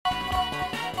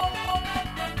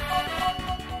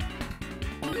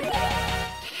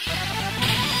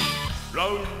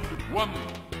ワン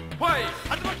ファイト。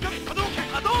竜巻波動拳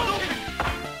波動拳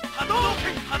波動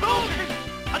拳波動拳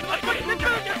竜巻旋風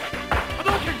脚波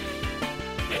動拳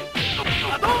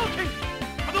波動拳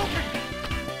波動拳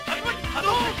竜巻波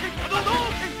動拳波動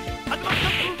拳竜巻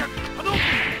旋風脚波動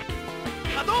拳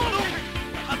波動拳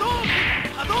波動拳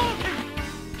波動拳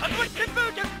竜巻旋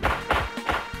風脚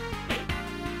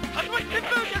竜巻旋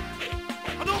風脚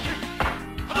波動拳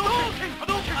波動拳波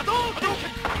動拳波動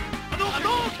拳波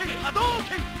動拳波動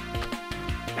拳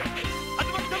竜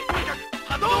巻旋風脚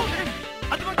波動拳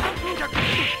竜巻旋風脚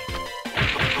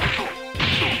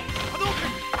波動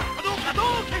拳波動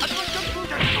拳竜巻旋風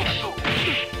脚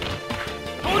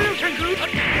昇竜拳風波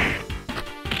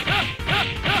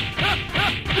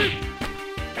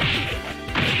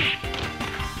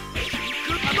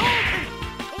動拳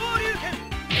昇竜拳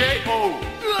KO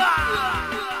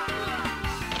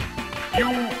You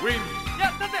win や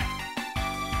ったぜ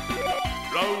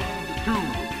ラウンド2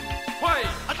ファイ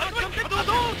ト。波動拳波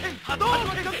動拳波動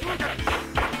拳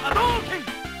波動拳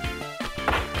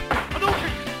波動拳波動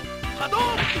拳波動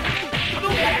拳竜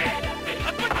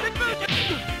巻旋風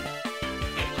脚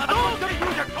波動旋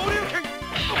風脚昇竜拳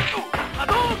波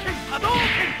動拳波動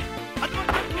拳竜巻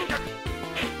旋風脚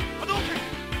波動拳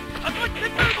竜巻旋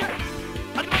風脚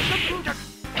竜巻旋風脚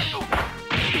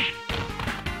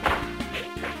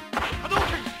波動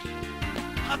拳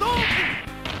波動拳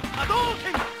波動拳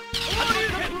昇竜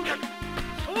拳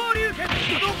昇竜拳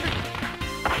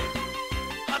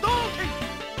波動拳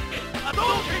波動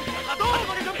拳波動拳波動拳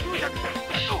旋風脚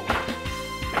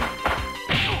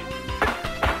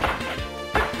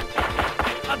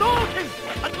波動拳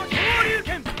昇竜拳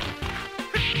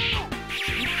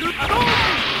波動拳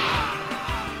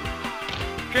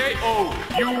KO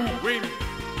You win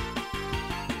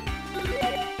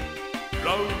ラ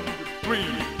ウンド3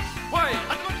ファイト。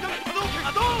波動拳波動拳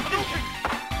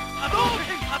波動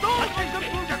拳波動拳旋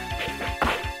風脚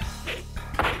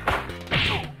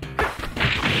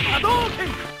波動拳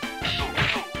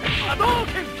波動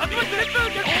拳竜巻旋風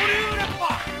脚昇竜連覇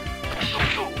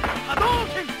波動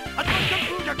拳竜巻旋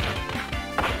風脚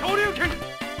昇竜拳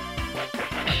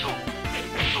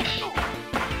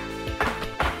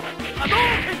波動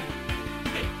拳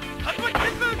竜巻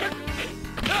旋風脚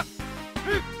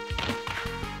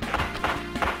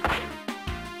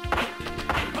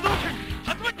波動拳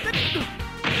竜巻旋風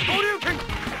昇竜拳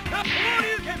昇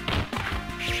竜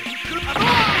拳波動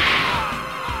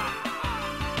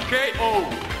KO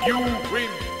You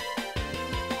win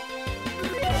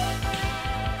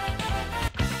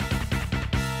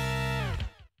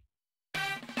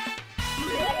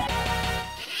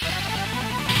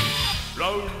ラ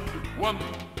ウンド1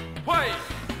ファイト。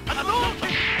波動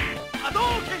拳波動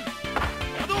拳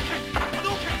波動拳波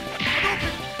動拳波動拳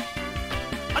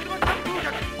竜巻旋風脚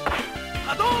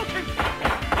波動拳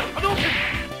波動拳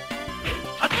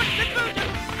竜巻旋風脚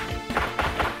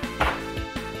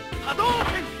波動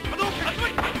拳波動拳竜巻波動波動拳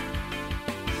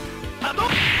波動拳竜巻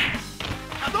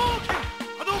波動拳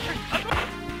波動拳昇竜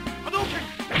拳波動拳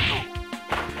昇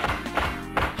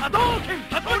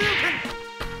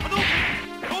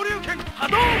竜拳波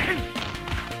動拳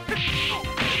波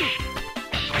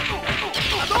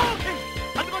動拳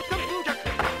竜巻旋風脚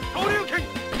昇竜拳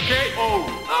KO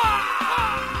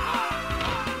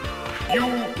You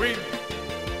win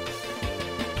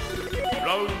ラ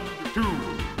ウンド2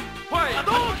ファイト。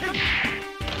波動拳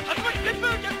竜巻旋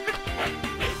風脚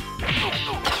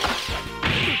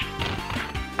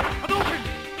波動拳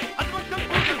竜巻旋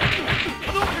風脚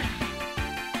波動拳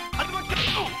竜巻旋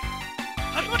風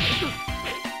竜巻旋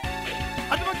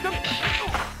風竜巻旋風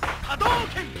波動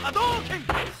拳波動拳竜巻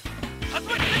旋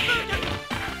風脚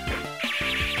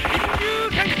一流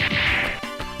拳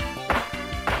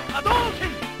波動拳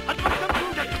竜巻旋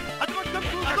風脚竜巻旋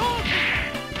風波動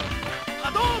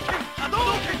拳波動拳波動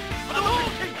拳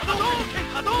波動拳波動拳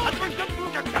波動竜巻旋風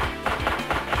脚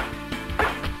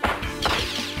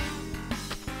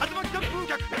竜巻旋風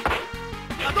脚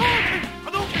波動拳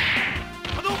波動拳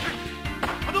波動拳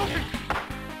波動拳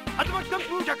竜巻旋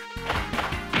風脚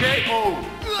KO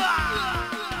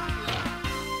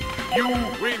You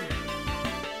win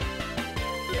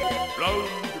ラウン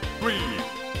ド3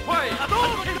ファイト。波動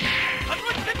拳竜巻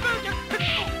旋風脚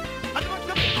竜巻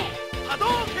旋風波動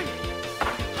拳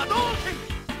波動拳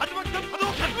竜巻旋風波動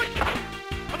拳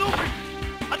波動拳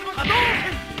竜巻波動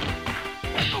拳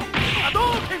波動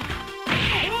拳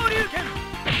昇竜拳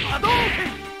波動拳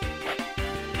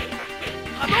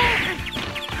波動拳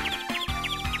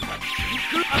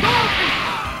波動拳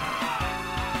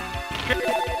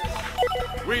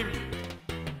Win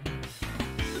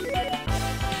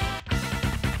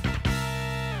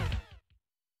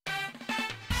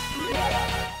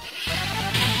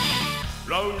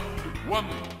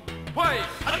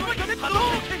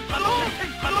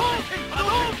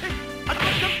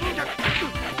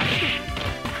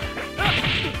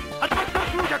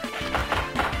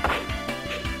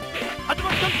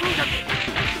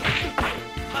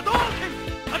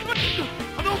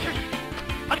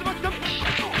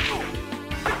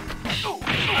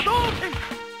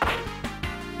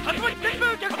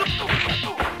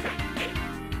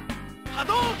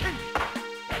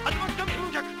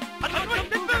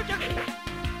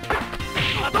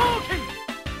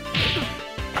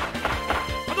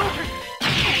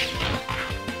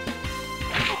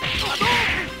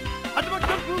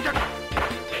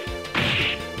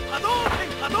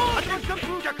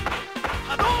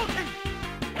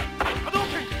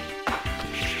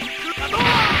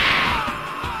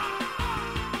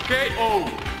KO,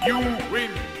 you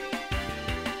win.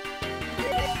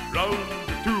 Round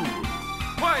 2.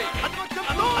 Fight.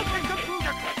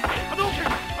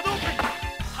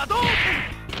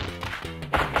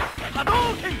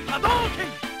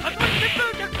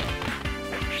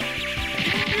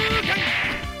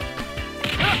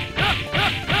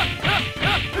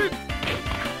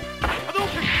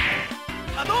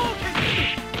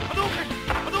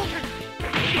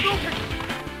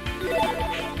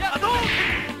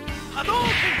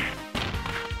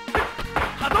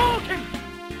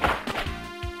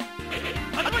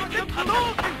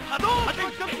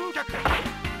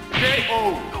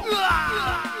 KO.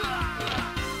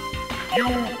 You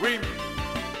win.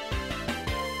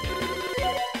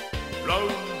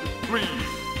 Round 3.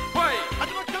 Fight.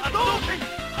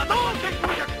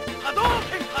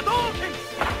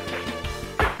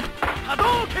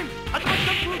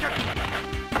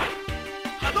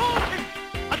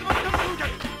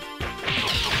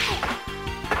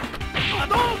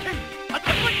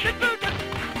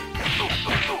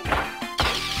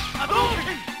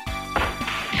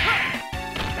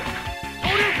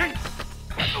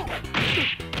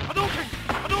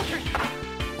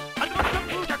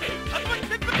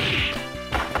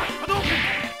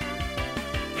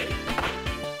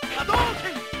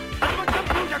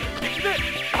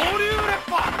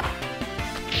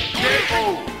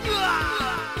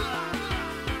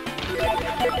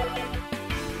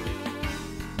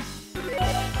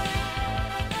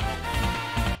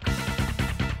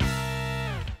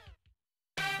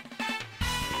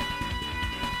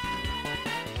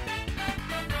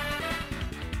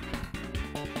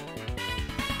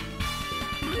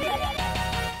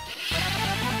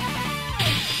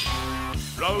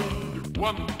 Round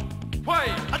 1.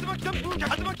 Fight.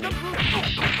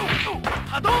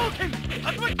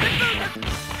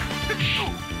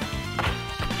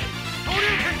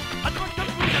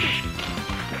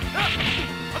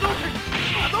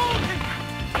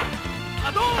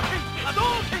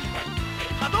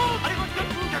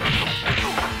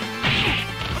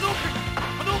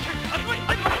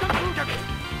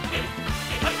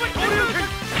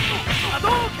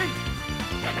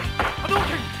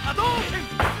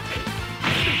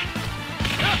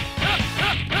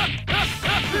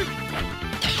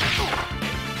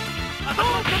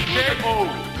 KO.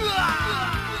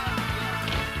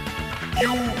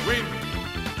 You win.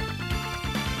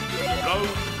 Round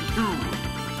 2.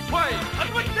 Fight.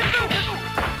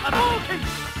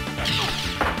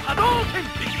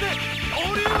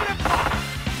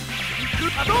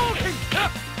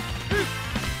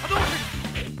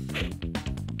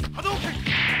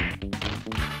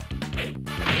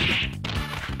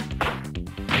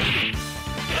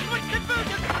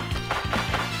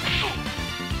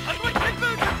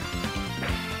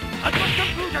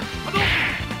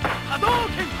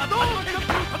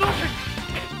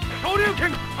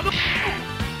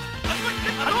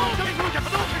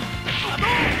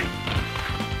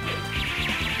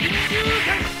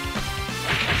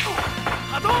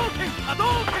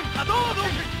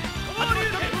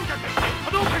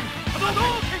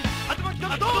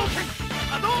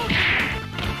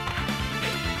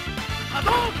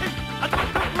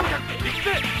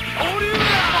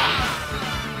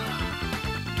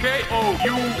 KO.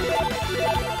 You.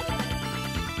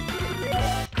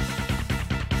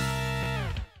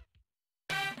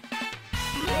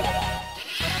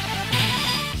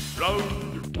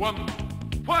 Round 1.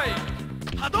 Fight.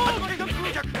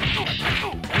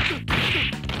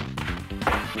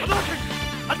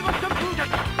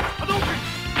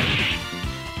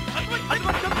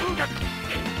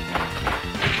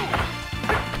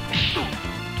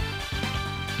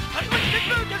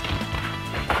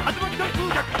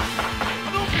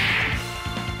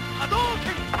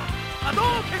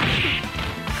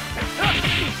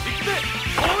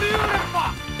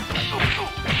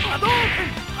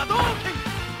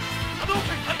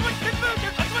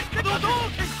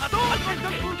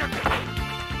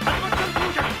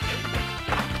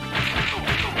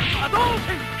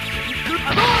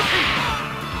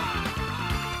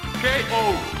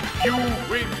 You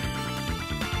win.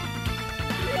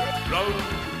 Round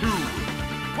 2.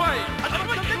 Fight.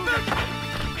 Hadouken.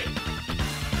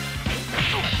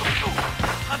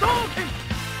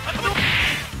 Hadouken.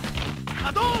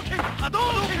 Hadouken.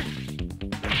 Hadouken. Hadouken.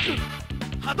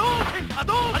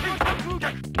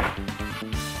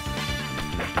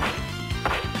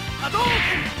 Hadouken.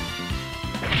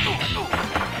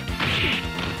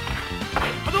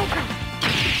 Hadouken.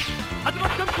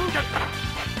 Hadouken.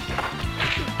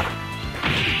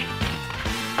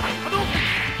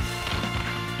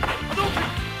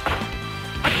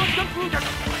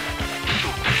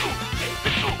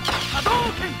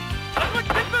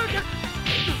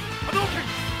 Hadouken.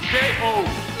 KO.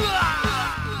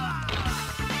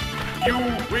 You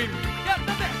win.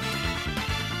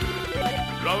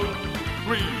 Round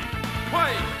 3.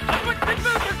 Fight. Hadouken.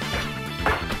 Hadouken.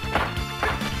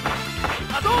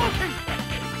 Hadouken.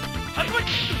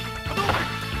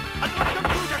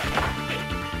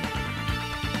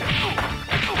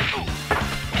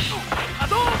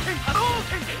 Hadouken.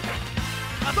 Hadouken.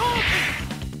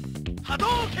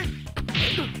 Hadouken.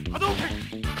 Hadouken.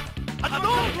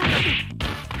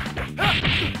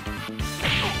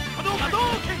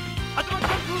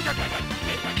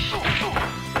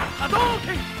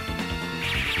 Hadouken!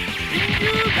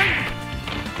 Ryuken!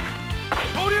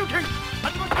 Shoryuken!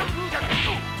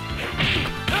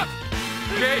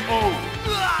 KO!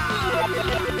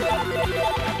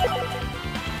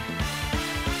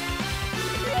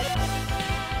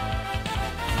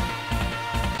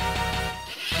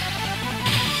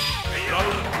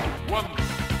 Round 1.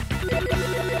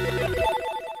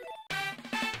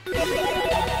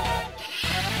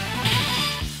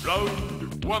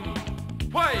 Round 1.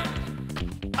 Fight!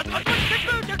 Hadouken!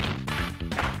 Hadouken!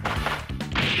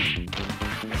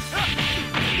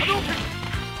 Hadouken!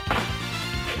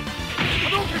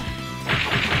 Hadouken!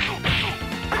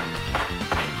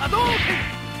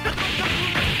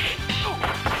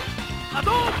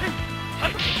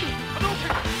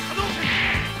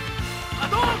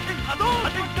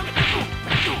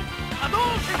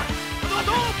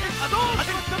 Hadouken!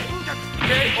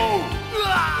 KO!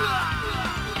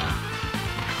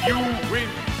 You win!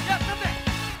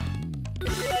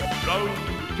 Round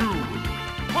 2.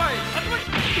 Fight!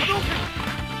 Hadouken! Hadouken!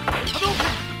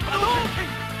 Hadouken!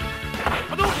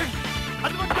 Hadouken!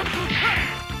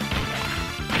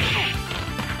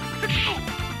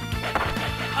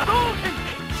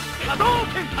 Hadouken!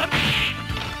 Hadouken!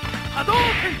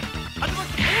 Hadouken!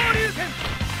 Hadouken! Shoryuken!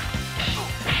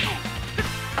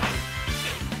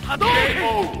 Hadouken!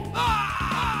 KO!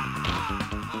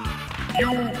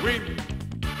 You win!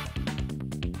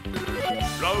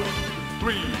 Round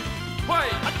 3.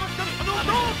 Fight! Hadouken!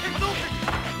 Hadouken! Hadouken!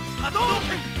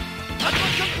 Hadouken!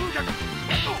 Hadouken! Shoryuken!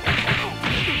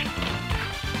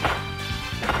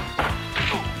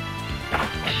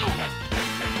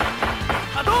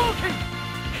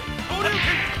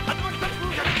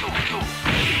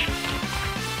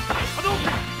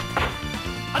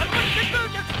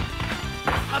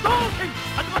 Hadouken! Hadouken!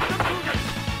 Hadouken!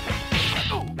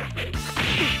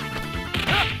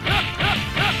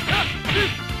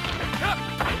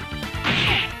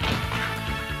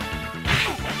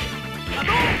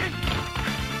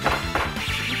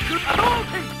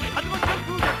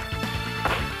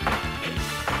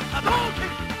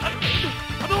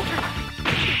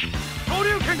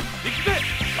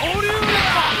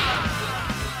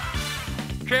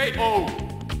 KO!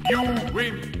 You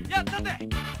win!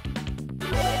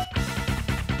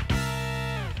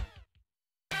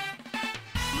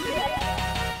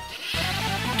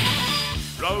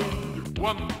 Round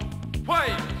 1.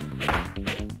 Fight!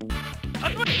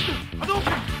 Hadouken!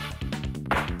 Hadouken!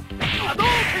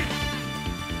 Hadouken!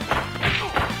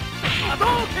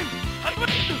 Hadouken! Hadouken!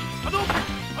 Hadouken! Hadouken! Hadouken!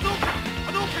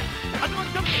 Hadouken!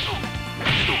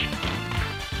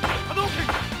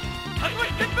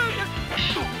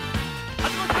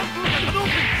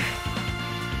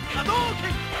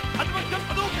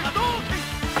 Hadouken!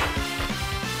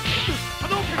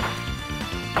 Hadouken!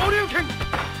 Shoryuken!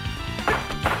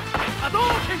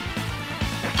 Hadouken!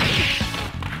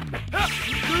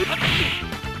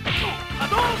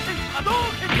 Hadouken!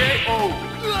 Hadouken! KO!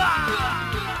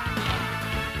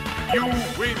 You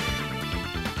win!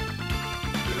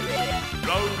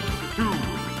 Round 2.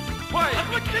 Fight!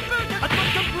 Hadouken!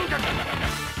 Hadouken!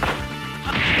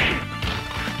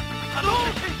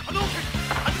 Hadouken!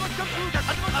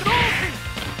 Hadouken!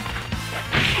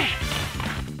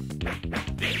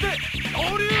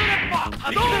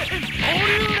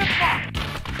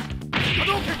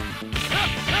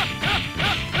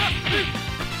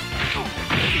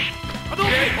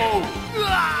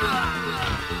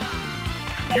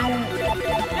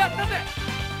 ったぜ。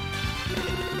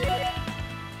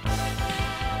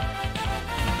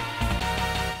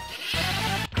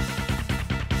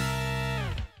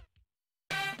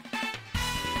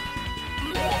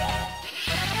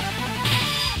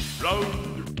ラウン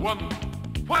ド1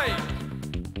ファイト。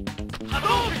波動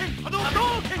拳波動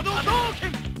拳波動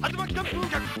拳竜巻旋風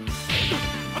脚。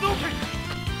波動拳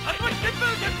竜巻旋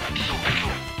風脚。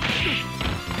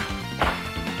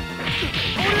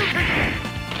昇竜拳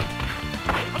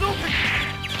波動拳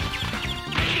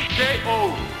KO。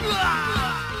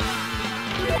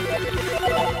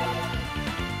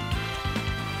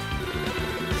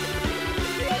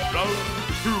 ラウンド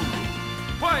2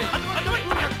ファイト。竜巻旋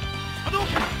風脚波動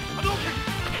拳波動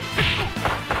拳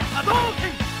波動拳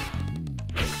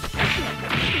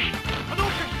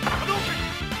波動拳波動拳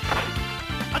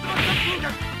竜巻旋風脚。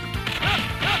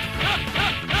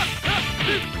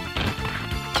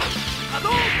波動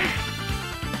拳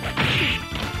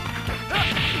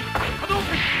波動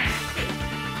拳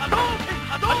波動拳波動拳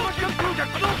竜巻旋風脚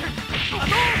波動拳波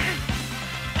動拳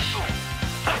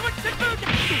竜巻旋風脚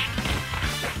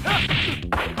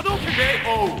波動拳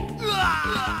KO。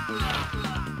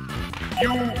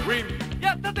 You win。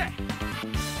 やったぜ。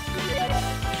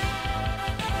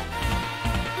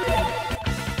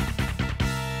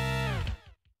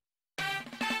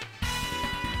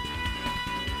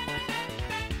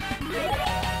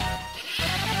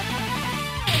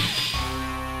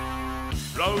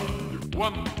ラウンド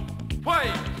1ファ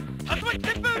イト。竜巻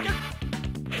旋風脚。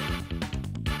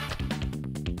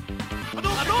波動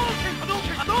拳波動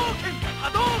拳波動拳波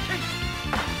動拳波動拳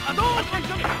波動拳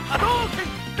波動拳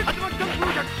竜巻旋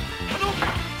風脚。波動拳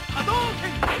波動拳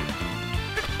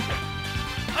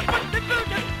竜巻旋風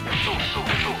脚。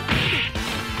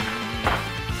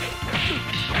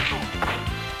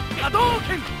波動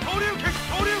拳昇竜拳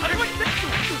昇竜拳竜巻旋風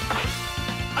脚。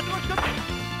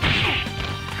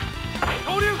昇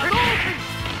竜拳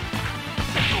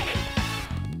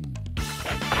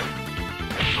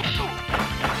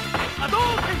波動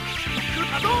拳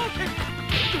波動拳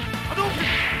波動拳波動拳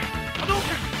波動拳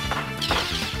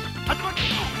竜巻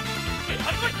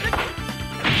旋風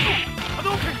波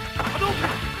動拳波動拳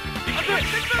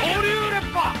昇竜連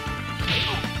覇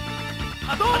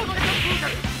波動拳旋風脚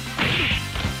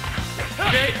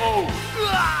KO。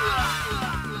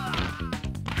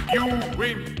 You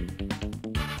win。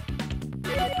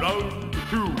 ラウンド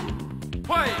2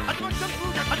ファイト。竜巻旋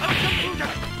風脚竜巻旋風脚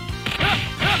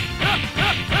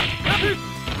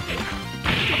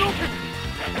波動拳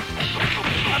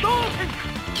波動拳竜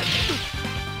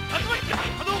巻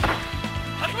波動拳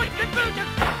竜巻旋風脚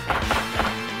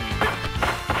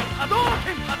波動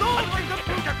拳波動拳旋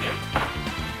風脚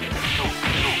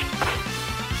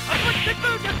竜巻旋風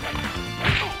脚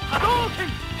波動拳竜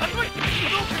巻波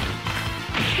動拳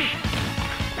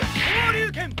昇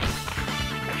竜拳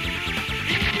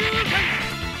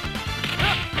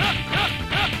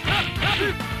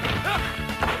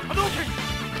波動拳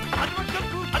竜巻旋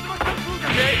風竜巻旋風脚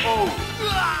KO。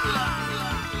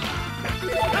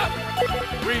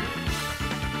 Win。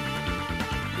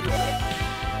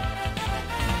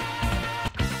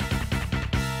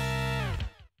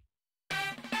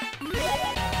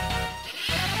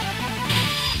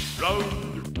 ラウン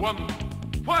ド1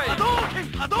ファイト。波動拳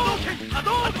波動拳波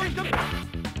動拳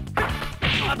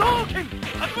波動拳竜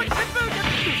巻旋風脚。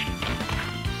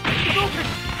波動拳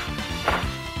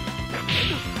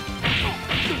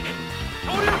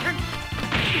昇竜拳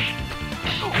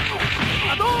波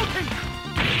動拳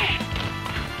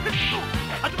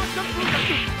竜巻旋風脚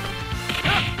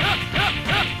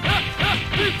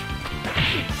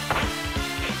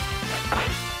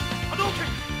波動拳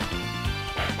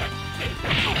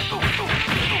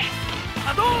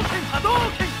波動拳波動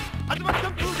拳竜巻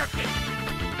旋風脚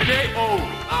KO。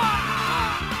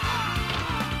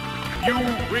 You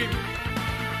win。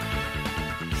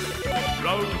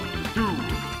 ラウンド2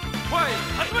ファイト。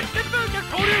竜巻旋風脚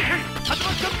昇竜拳竜巻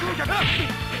旋風脚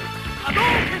波動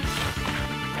拳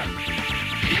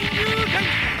金龍拳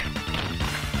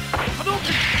波動拳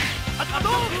波動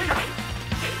拳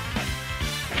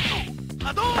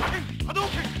波動拳波動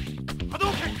拳波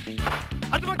動拳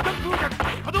竜巻旋風脚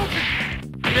波動拳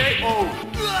KO。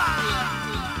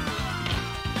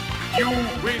 You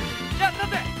win。 やった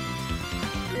ぜ。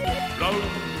ラウンド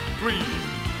3フ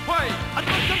ァイト。竜巻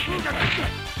旋風脚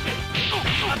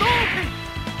波動拳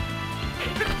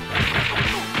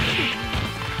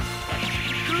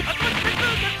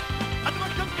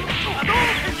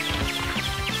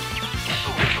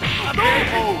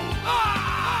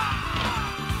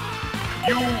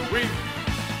You win.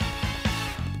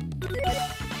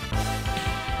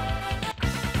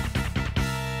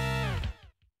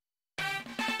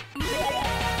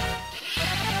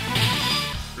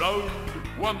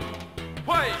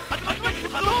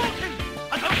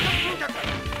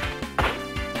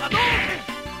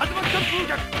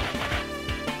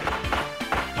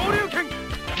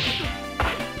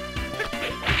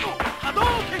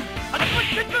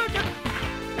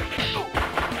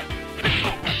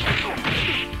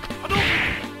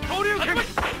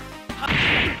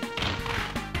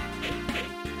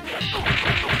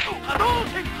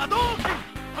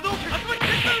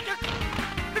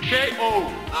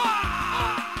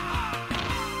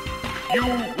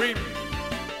 win.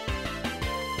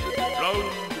 Round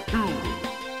 2.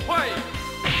 Fight.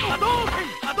 Hadouken!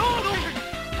 Hadouken!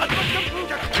 Hadouken!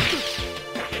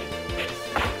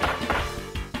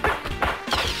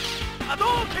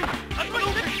 Hadouken!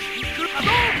 Hadouken!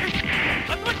 Hadouken!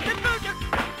 Hadouken!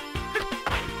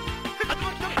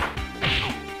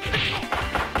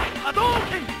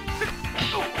 Hadouken!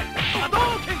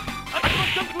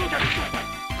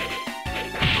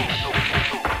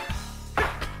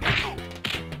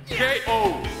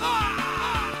 KO!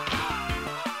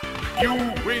 You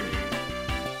win!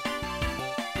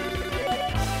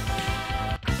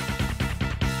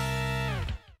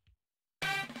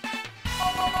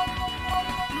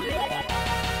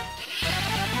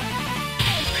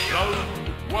 Round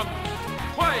 1.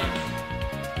 Fight!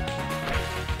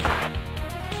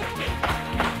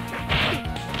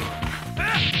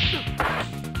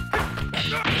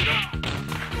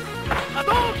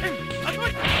 Hadouken!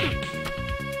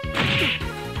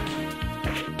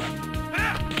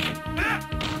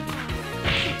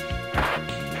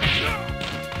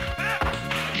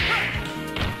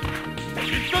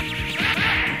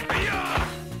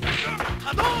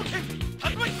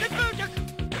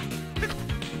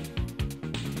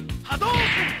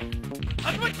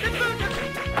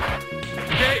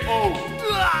 KO!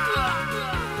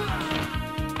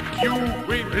 You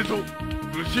win! これぞ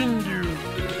無心流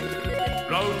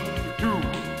Round 2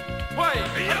 Fight!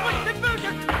 Hadouken!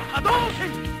 Hadouken!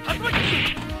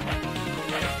 Hadouken!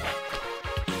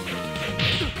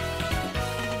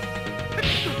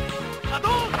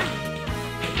 Hadouken!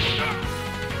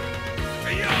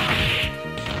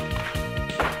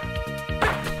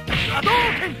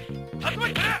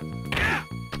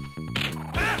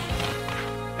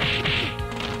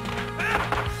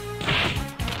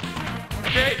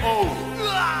 KO!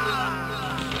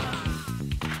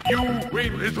 You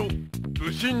win! これぞ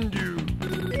無心流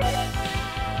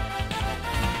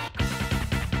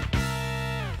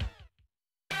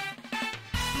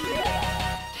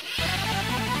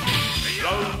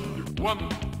Round 1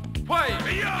 Fight!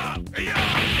 Hadouken!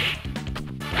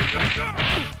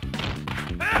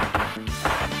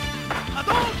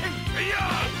 Hadouken!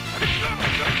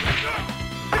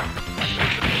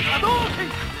 Hadouken!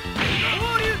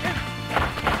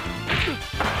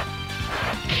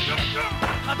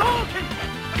 Hadouken!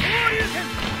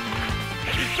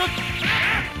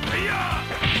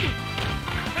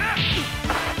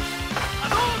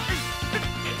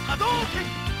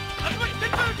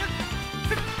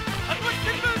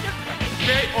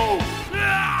 KO!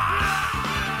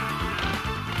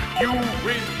 You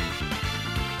win!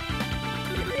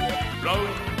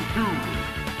 Round 2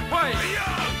 Fight!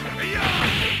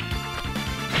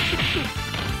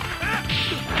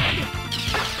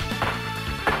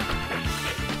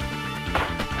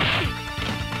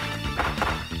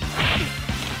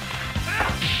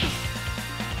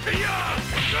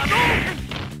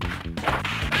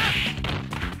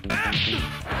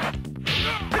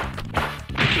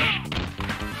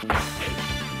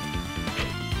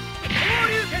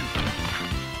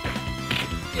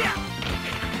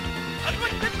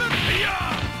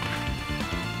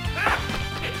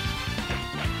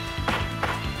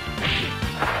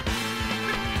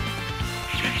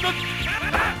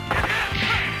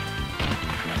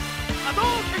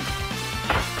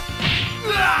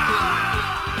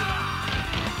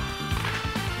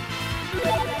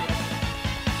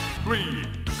 Three,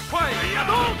 fight!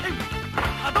 Hadouken!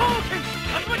 Hadouken!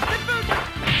 Hadouken! Hadouken!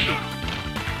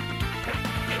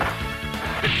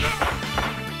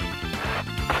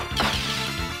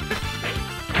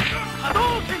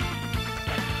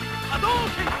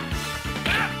 Hadouken!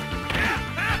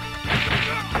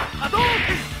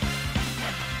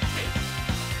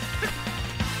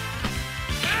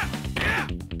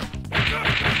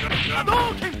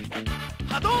 Hadouken!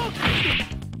 Hadouken!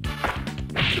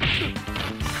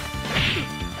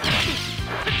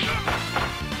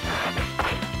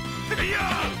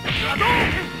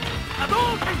 Hadouken!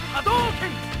 Hadouken!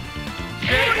 Hadouken!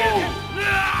 KO!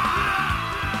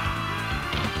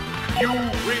 You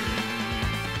win!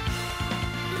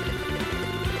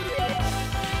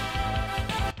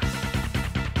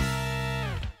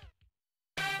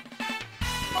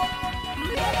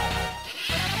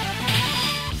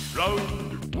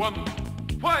 Round 1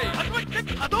 Fight! Hadouken!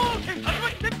 Hadouken!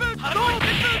 Hadouken!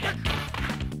 Hadouken!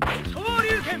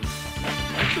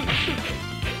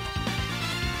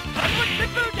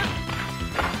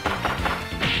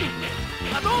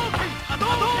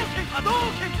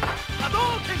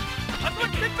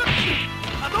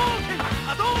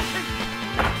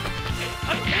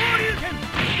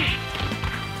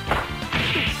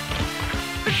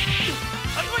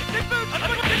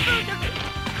 Hadouken!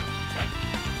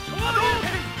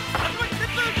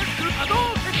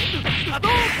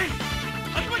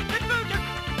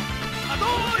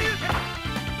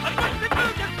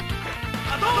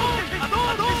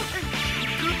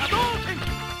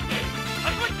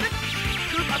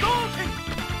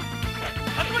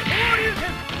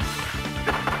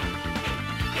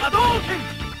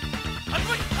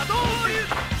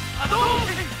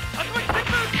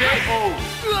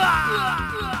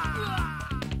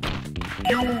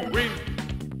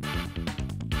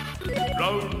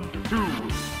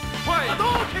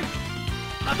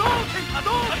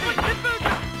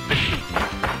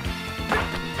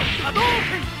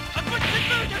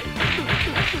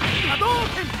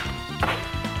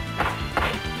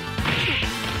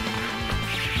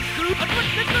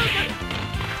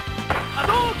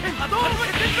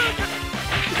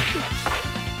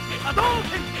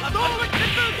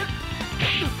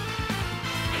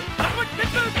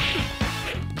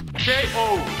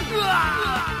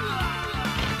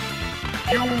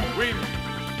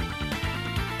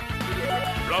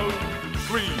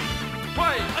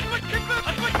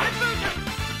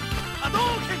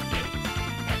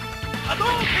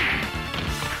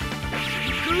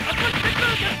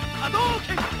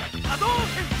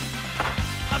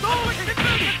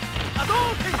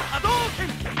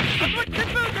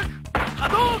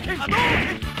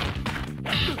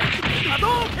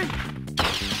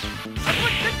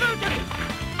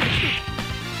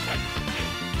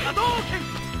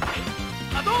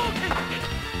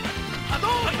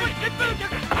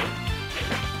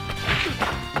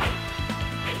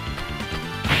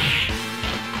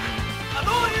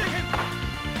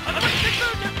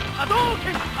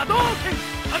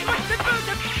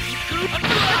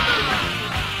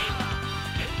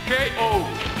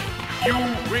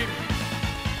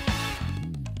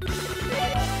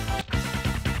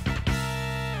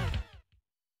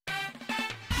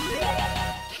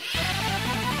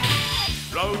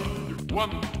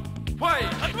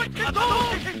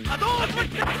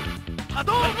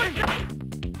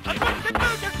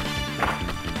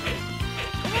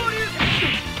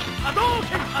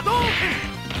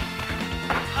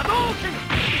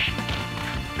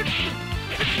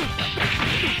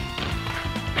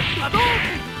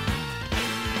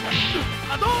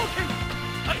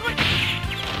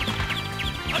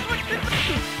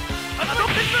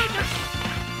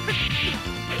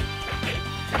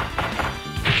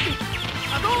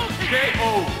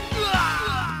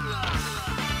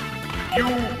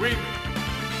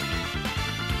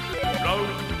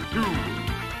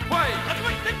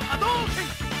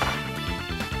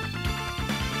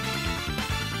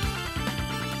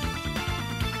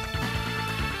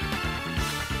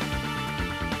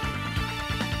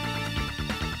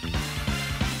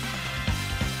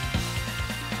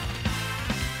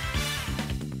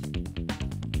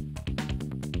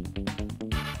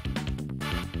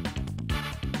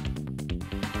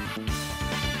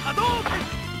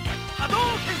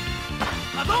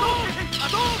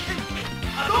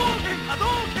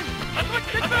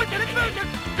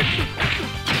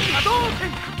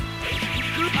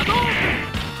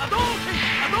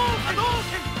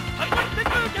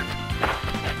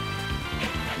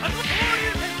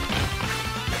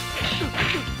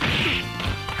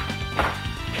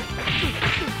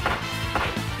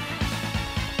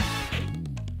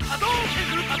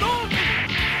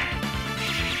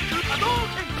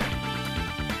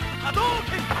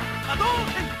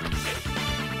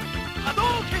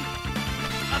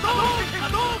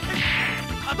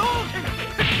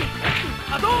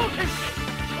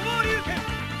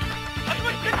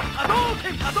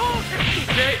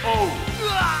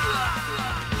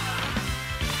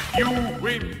 You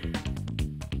win.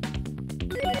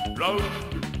 Round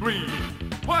 3.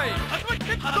 Fight.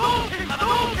 Hadouken! Hadouken!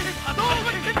 Hadouken!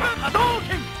 Hadouken!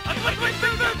 Hadouken!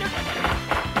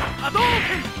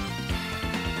 Hadouken!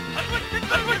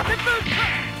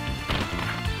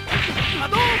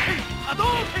 Hadouken! Hadouken!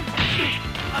 Hadouken!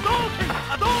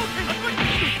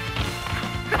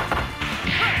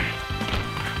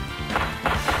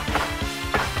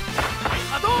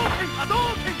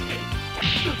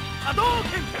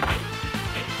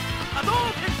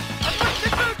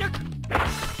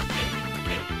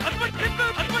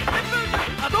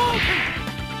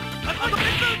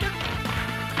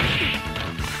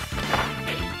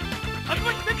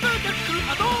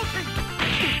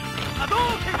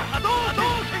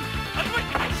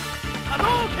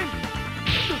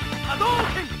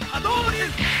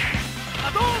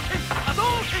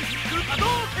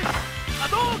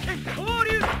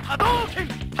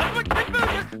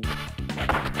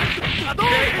 Hadouken!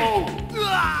 Hadouken!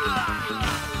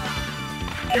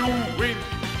 You win.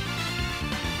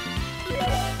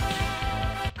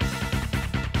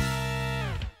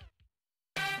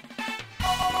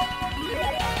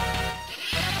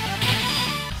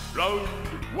 Round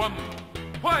 1.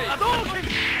 Fight. Hadouken!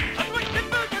 Hadouken!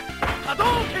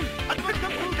 Hadouken!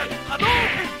 Hadouken! Hadouken!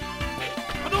 Hadouken!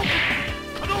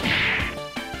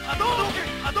 Hadouken!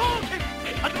 Hadouken!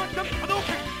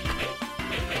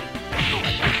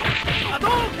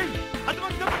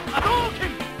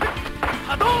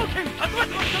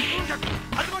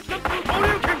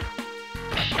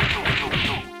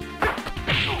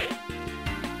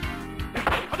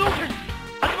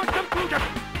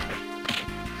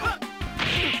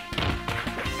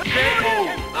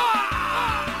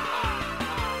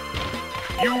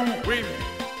 You win.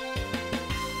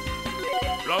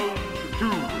 Round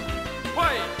 2.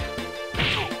 Fight.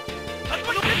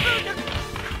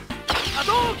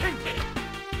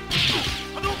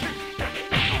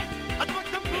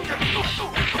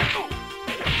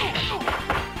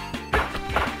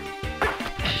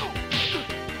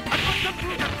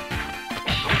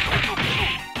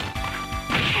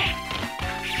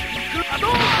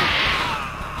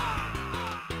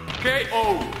 KO.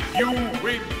 You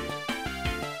win.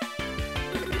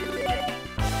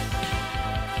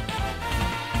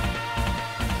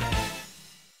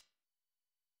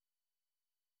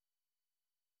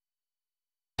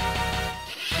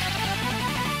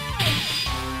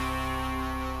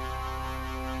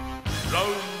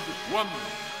 Round 1.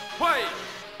 Fight.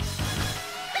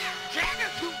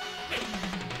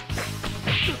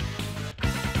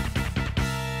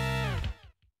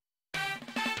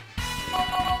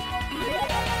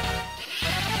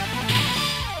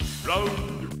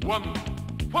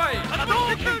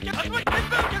 Round 1.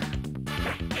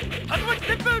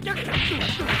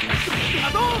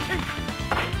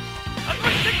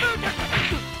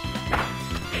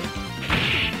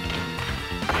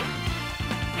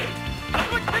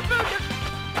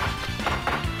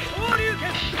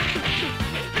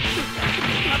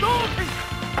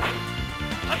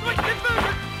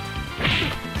 Fight.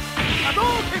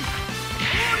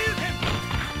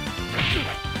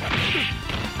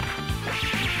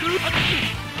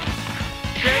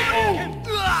 KO.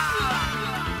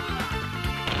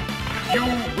 You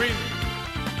win.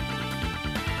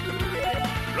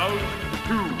 Round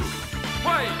 2.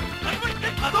 Fight.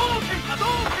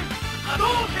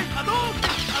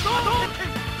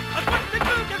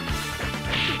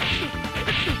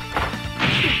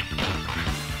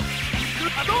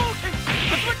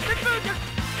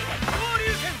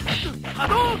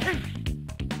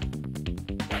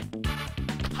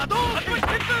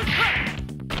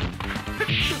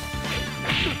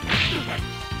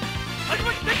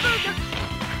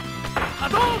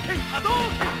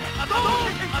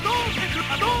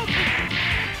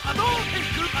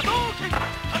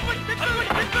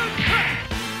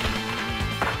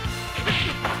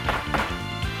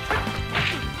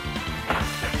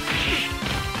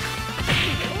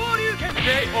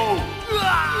 KO.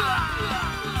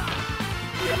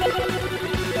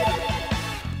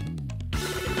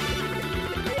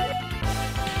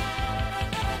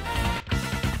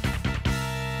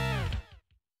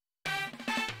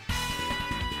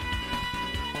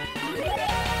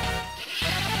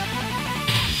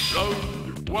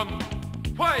 Round 1.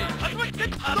 Fight.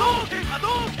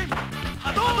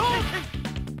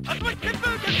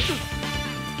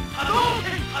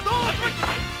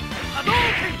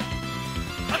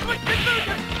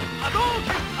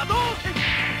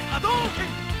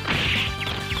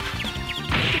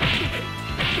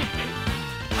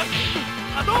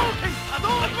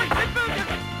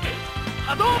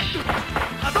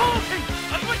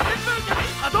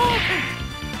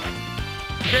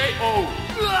 KO.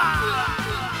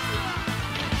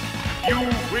 You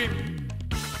win.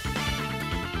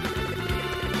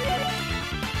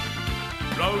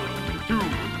 Round 2.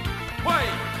 Fight.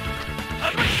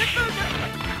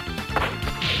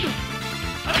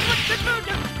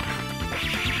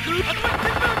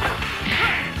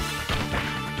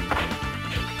 KO.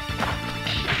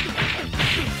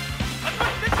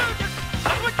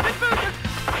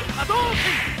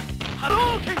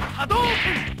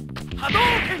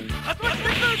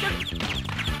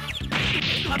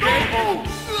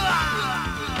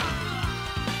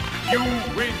 You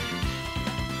win.